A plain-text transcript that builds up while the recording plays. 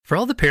For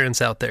all the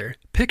parents out there,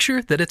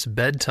 picture that it's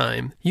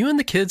bedtime. You and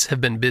the kids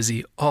have been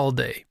busy all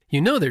day.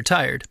 You know they're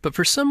tired, but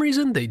for some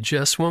reason they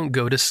just won't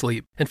go to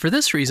sleep. And for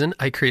this reason,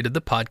 I created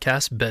the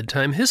podcast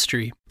Bedtime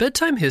History.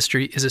 Bedtime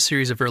History is a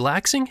series of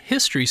relaxing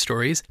history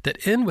stories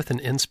that end with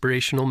an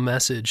inspirational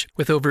message.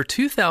 With over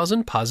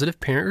 2,000 positive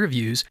parent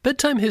reviews,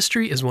 Bedtime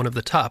History is one of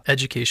the top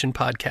education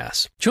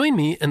podcasts. Join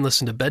me and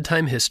listen to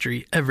Bedtime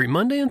History every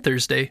Monday and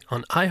Thursday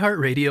on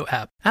iHeartRadio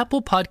app,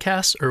 Apple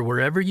Podcasts, or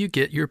wherever you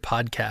get your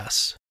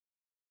podcasts.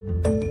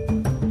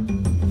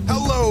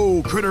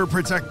 Hello, Critter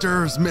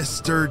Protectors.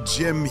 Mr.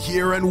 Jim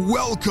here, and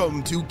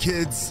welcome to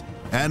Kids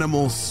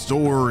Animal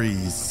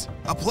Stories,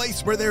 a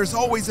place where there's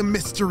always a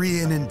mystery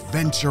and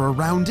adventure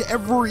around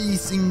every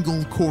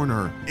single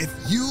corner. If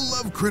you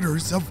love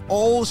critters of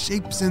all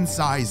shapes and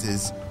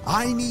sizes,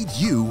 I need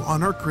you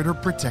on our Critter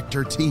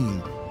Protector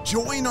team.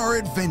 Join our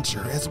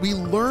adventure as we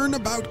learn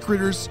about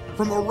critters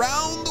from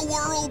around the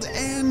world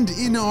and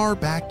in our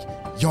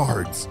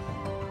backyards.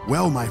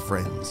 Well, my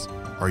friends,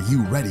 are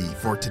you ready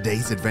for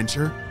today's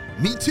adventure?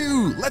 Me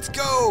too! Let's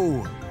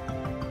go!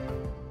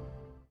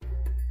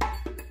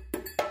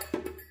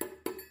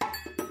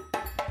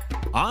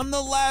 On the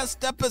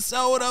last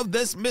episode of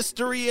this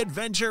mystery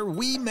adventure,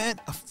 we met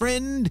a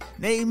friend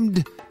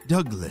named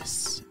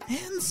Douglas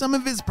and some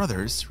of his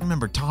brothers.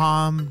 Remember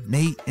Tom,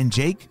 Nate, and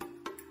Jake?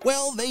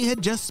 Well, they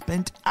had just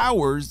spent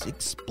hours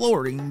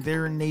exploring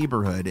their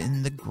neighborhood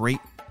in the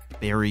Great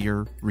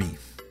Barrier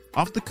Reef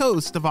off the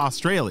coast of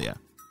Australia.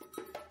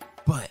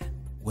 But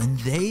when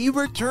they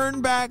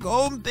returned back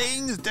home,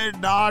 things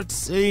did not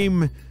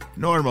seem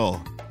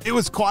normal. It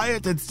was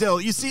quiet and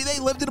still. You see, they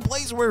lived in a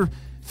place where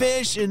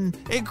fish and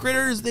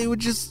critters, they would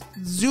just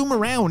zoom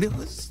around. It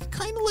was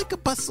kind of like a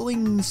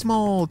bustling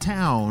small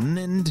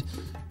town,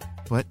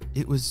 but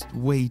it was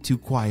way too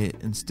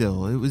quiet and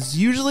still. It was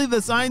usually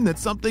the sign that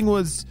something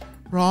was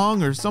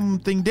wrong or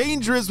something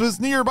dangerous was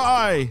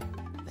nearby.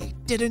 They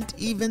didn't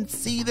even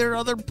see their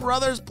other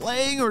brothers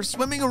playing or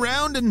swimming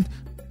around, and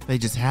they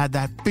just had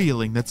that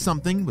feeling that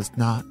something was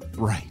not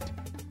right.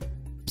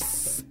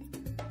 Psst.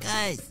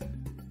 Guys,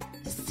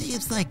 it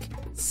seems like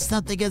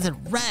something isn't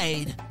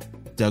right,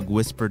 Doug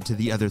whispered to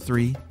the other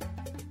three.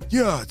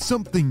 Yeah, it's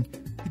something.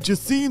 It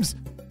just seems.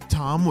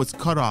 Tom was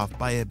cut off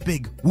by a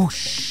big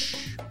whoosh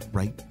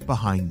right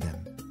behind them.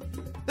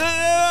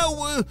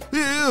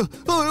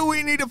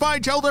 We need to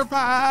find shelter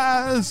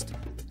fast,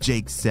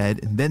 Jake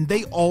said, and then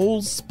they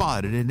all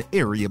spotted an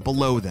area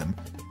below them.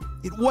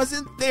 It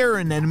wasn't their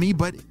anemone,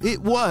 but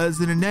it was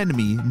an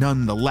anemone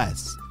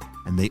nonetheless,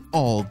 and they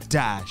all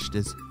dashed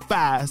as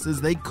fast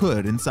as they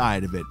could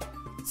inside of it.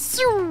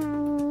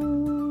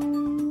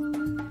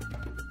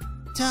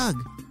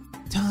 Doug,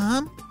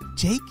 Tom,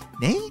 Jake,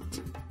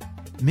 Nate?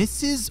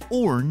 Mrs.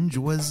 Orange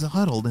was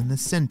huddled in the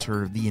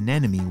center of the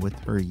anemone with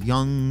her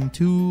young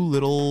two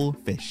little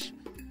fish.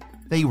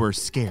 They were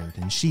scared,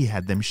 and she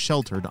had them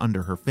sheltered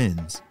under her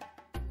fins.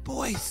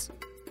 Boys,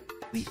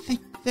 we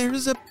think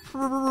there's a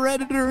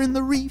predator in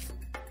the reef.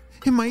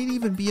 It might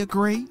even be a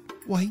great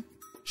white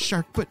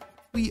shark, but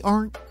we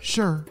aren't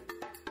sure.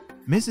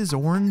 Mrs.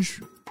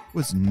 Orange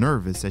was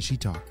nervous as she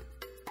talked.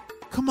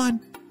 Come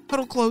on,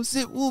 huddle close.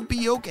 It will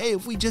be okay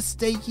if we just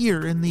stay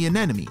here in the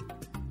anemone.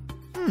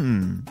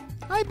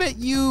 I bet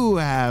you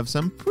have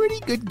some pretty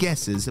good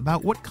guesses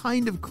about what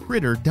kind of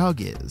critter Doug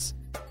is.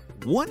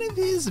 One of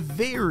his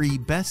very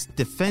best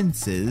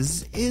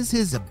defenses is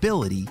his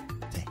ability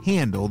to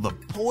handle the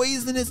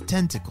poisonous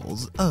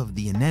tentacles of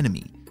the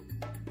anemone.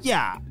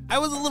 Yeah, I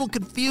was a little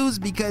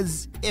confused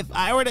because if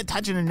I were to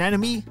touch an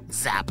anemone,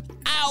 zap,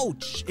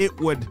 ouch, that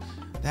would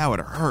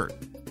hurt.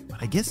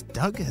 But I guess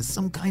Doug has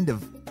some kind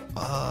of,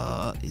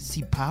 is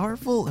he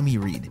powerful? Let me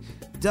read.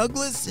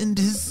 Douglas and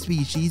his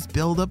species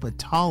build up a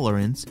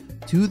tolerance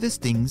to the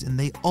stings, and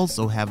they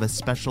also have a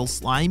special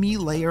slimy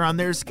layer on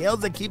their scales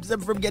that keeps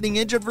them from getting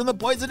injured from the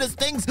poisonous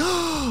stings.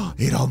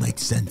 It all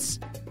makes sense.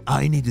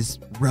 I need to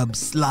rub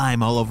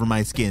slime all over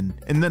my skin,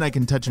 and then I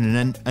can touch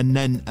an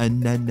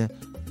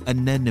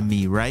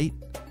anemone, right?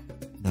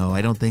 No,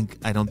 I don't think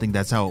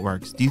that's how it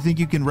works. Do you think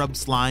you can rub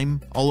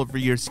slime all over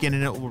your skin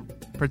and it will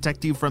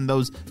protect you from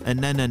those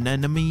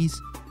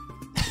anemones?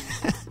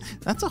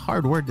 That's a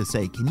hard word to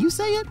say. Can you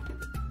say it?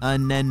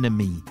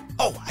 Anemone.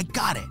 Oh, I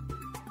got it.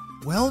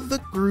 Well, the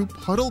group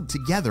huddled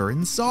together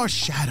and saw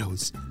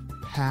shadows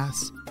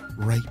pass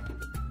right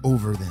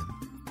over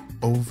them,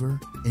 over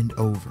and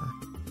over.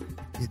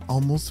 It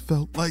almost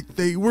felt like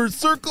they were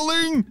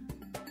circling.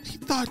 He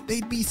thought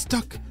they'd be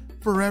stuck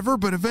forever,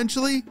 but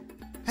eventually,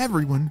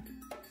 everyone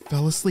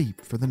fell asleep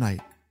for the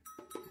night.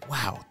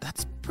 Wow,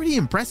 that's pretty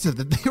impressive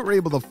that they were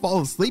able to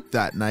fall asleep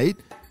that night.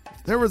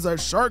 If there was a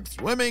shark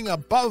swimming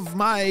above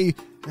my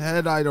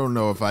head, I don't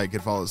know if I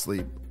could fall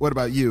asleep. What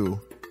about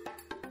you?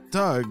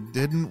 Doug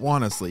didn't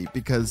want to sleep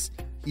because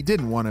he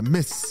didn't want to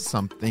miss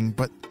something,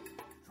 but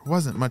there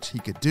wasn't much he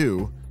could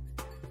do.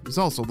 He was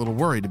also a little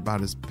worried about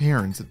his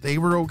parents, if they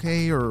were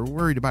okay, or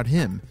worried about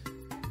him.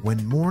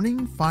 When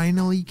morning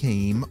finally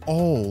came,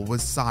 all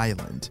was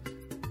silent.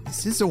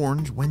 Mrs.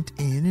 Orange went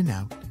in and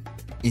out,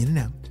 in and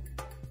out,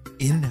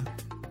 in and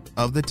out,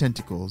 of the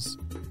tentacles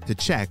to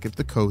check if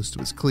the coast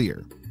was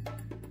clear.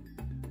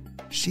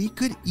 She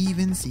could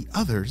even see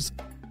others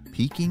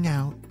peeking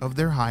out of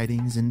their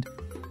hidings, and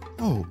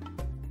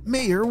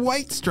Mayor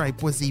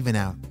Whitestripe was even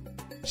out.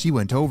 She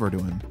went over to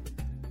him.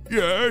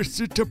 Yes,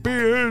 it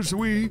appears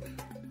we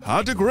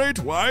had a great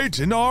white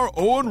in our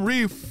own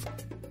reef,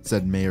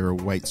 said Mayor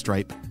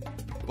Whitestripe.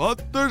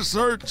 But the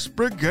search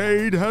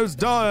brigade has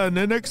done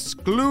an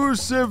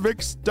exclusive,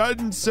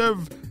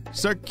 extensive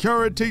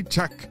security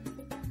check,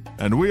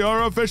 and we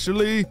are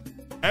officially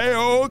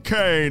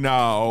A-OK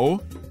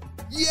now.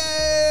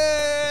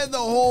 Yay! The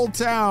whole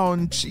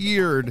town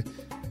cheered.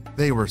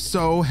 They were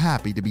so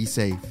happy to be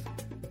safe.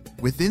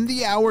 Within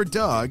the hour,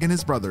 Doug and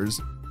his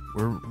brothers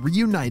were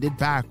reunited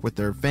back with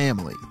their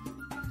family.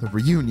 The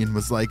reunion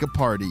was like a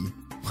party.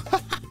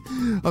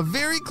 A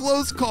very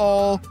close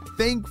call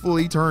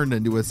thankfully turned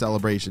into a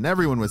celebration.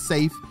 Everyone was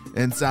safe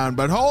and sound,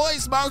 but holy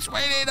smokes, we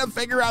need to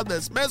figure out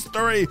this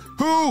mystery.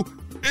 Who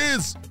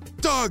is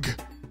Doug?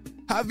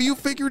 Have you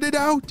figured it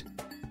out?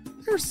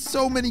 There's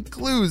so many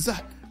clues.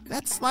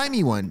 That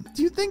slimy one,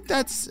 do you think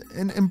that's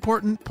an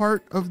important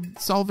part of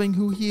solving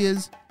who he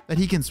is? That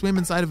he can swim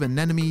inside of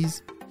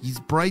anemones? He's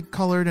bright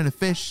colored and a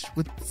fish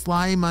with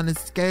slime on his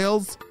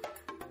scales?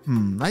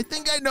 I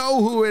think I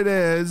know who it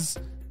is.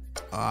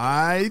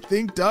 I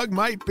think Doug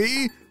might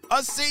be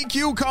a sea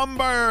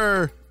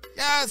cucumber.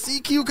 Yeah, sea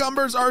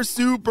cucumbers are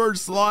super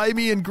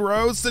slimy and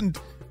gross, and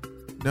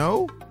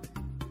no?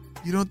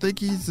 You don't think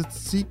he's a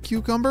sea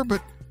cucumber?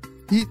 But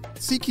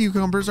sea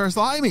cucumbers are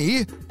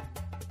slimy.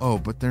 Oh,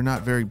 but they're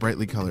not very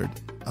brightly colored.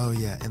 Oh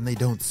yeah, and they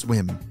don't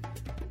swim.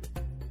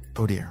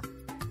 Oh dear,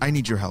 I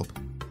need your help.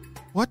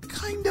 What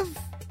kind of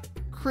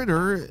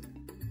critter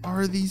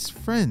are these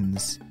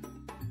friends?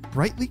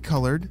 Brightly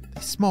colored,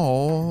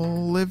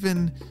 small, live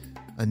in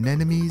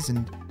anemones,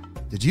 and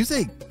did you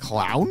say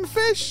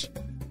clownfish?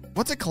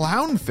 What's a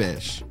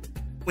clownfish?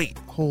 Wait,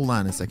 hold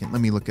on a second. Let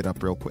me look it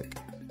up real quick.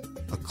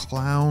 A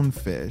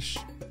clownfish.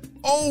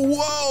 Oh,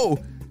 whoa!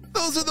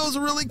 Those are those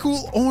really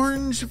cool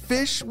orange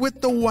fish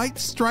with the white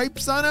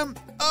stripes on them.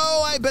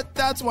 Oh, I bet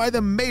that's why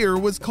the mayor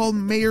was called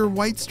Mayor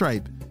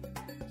Whitestripe.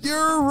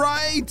 You're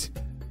right.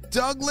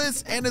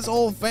 Douglas and his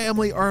whole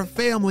family are a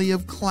family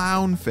of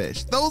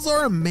clownfish. Those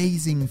are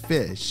amazing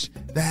fish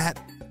that,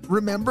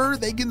 remember,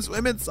 they can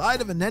swim inside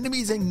of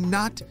anemones and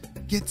not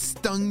get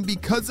stung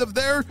because of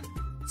their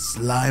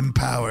slime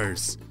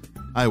powers.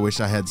 I wish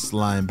I had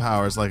slime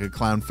powers like a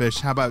clownfish.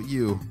 How about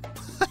you?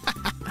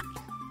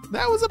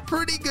 That was a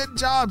pretty good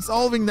job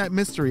solving that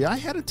mystery. I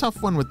had a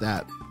tough one with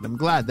that. I'm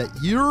glad that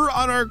you're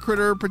on our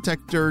Critter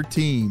Protector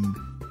team.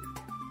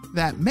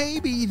 That may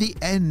be the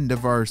end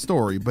of our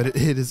story, but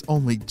it is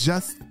only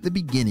just the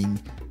beginning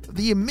of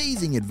the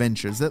amazing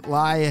adventures that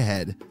lie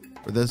ahead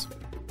for this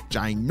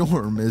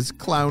ginormous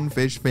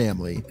clownfish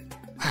family.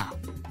 Wow,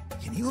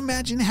 can you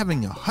imagine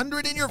having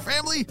 100 in your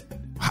family?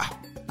 Wow,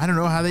 I don't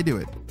know how they do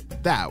it.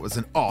 That was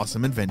an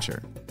awesome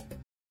adventure.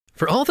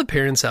 For all the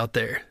parents out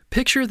there,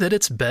 picture that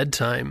it's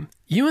bedtime.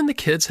 You and the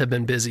kids have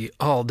been busy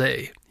all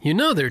day. You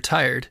know they're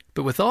tired,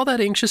 but with all that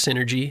anxious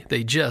energy,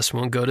 they just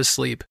won't go to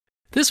sleep.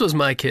 This was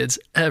my kids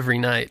every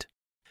night.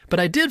 But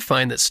I did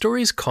find that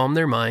stories calmed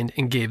their mind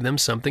and gave them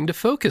something to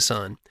focus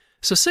on.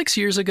 So 6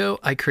 years ago,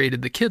 I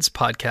created the kids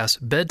podcast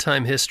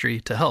Bedtime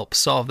History to help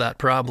solve that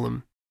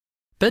problem.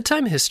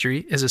 Bedtime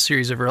History is a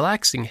series of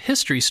relaxing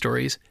history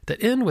stories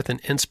that end with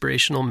an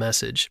inspirational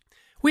message.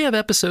 We have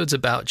episodes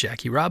about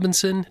Jackie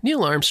Robinson,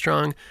 Neil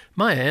Armstrong,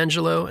 Maya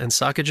Angelou, and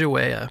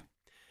Sacagawea.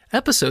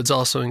 Episodes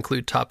also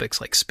include topics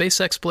like space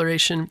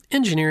exploration,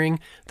 engineering,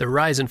 the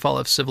rise and fall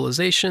of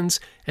civilizations,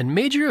 and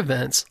major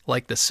events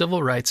like the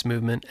Civil Rights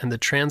Movement and the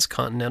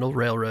Transcontinental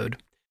Railroad.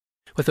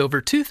 With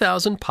over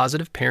 2,000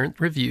 positive parent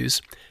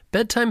reviews,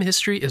 Bedtime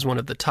History is one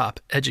of the top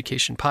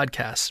education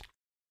podcasts.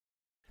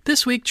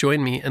 This week,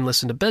 join me and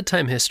listen to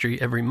Bedtime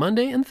History every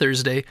Monday and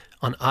Thursday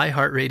on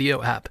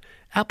iHeartRadio app,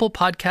 Apple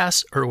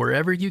Podcasts, or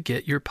wherever you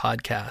get your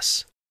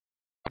podcasts.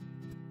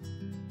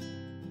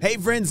 Hey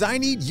friends, I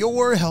need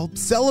your help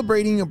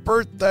celebrating a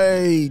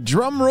birthday.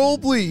 Drum roll,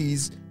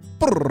 please.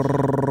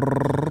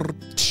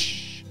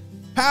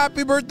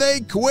 Happy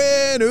birthday,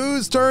 Quinn,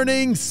 who's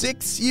turning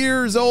 6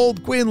 years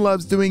old. Quinn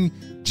loves doing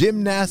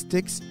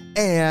gymnastics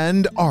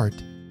and art.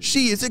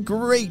 She is a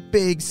great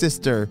big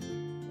sister.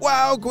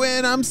 Wow,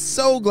 Quinn, I'm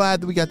so glad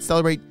that we got to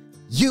celebrate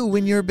you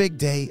and your big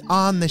day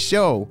on the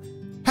show.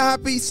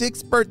 Happy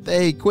 6th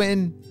birthday,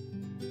 Quinn.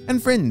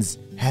 And friends,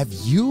 have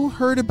you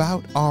heard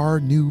about our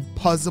new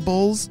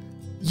Puzzleables?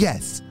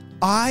 Yes,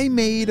 I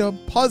made a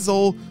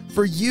puzzle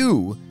for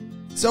you.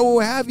 So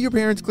have your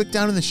parents click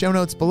down in the show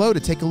notes below to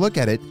take a look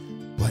at it.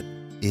 But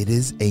it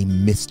is a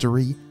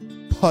mystery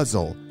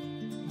puzzle.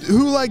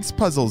 Who likes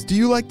puzzles? Do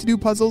you like to do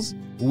puzzles?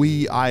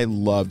 I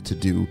love to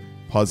do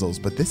puzzles,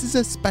 but this is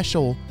a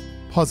special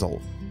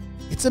puzzle.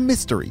 It's a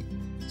mystery.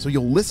 So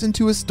you'll listen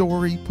to a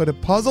story, put a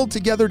puzzle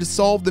together to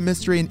solve the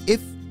mystery, and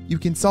if you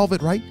can solve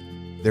it right,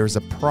 there's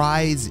a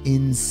prize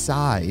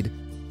inside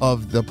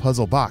of the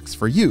puzzle box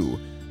for you.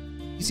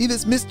 You see,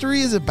 this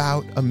mystery is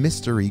about a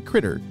mystery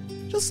critter,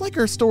 just like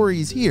our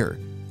stories here.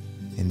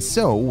 And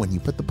so, when you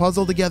put the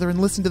puzzle together and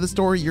listen to the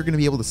story, you're going to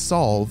be able to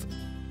solve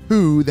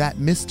who that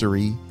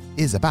mystery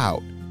is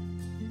about.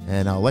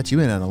 And I'll let you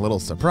in on a little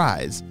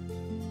surprise.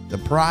 The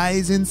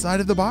prize inside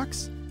of the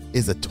box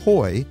is a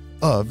toy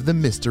of the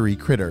mystery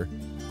critter.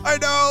 I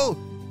know!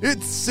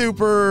 It's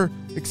super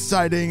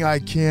exciting. I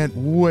can't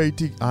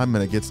wait I'm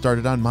going to get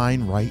started on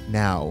mine right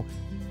now.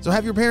 So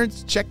have your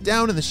parents check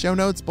down in the show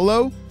notes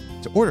below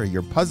to order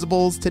your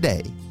Puzzleables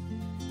today.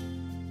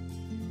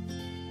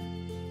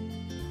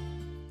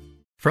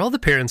 For all the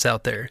parents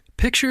out there,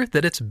 picture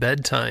that it's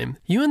bedtime.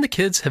 You and the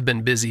kids have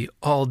been busy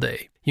all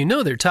day. You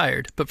know they're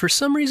tired, but for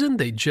some reason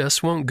they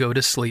just won't go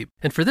to sleep.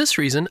 And for this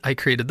reason, I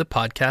created the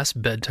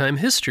podcast Bedtime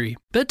History.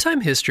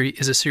 Bedtime History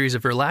is a series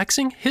of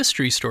relaxing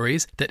history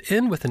stories that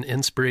end with an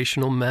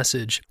inspirational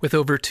message. With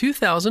over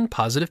 2,000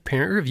 positive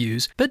parent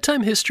reviews,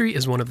 Bedtime History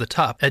is one of the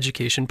top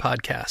education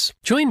podcasts.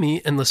 Join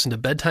me and listen to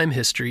Bedtime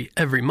History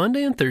every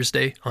Monday and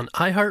Thursday on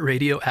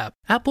iHeartRadio app,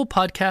 Apple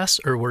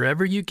Podcasts, or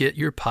wherever you get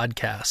your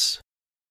podcasts.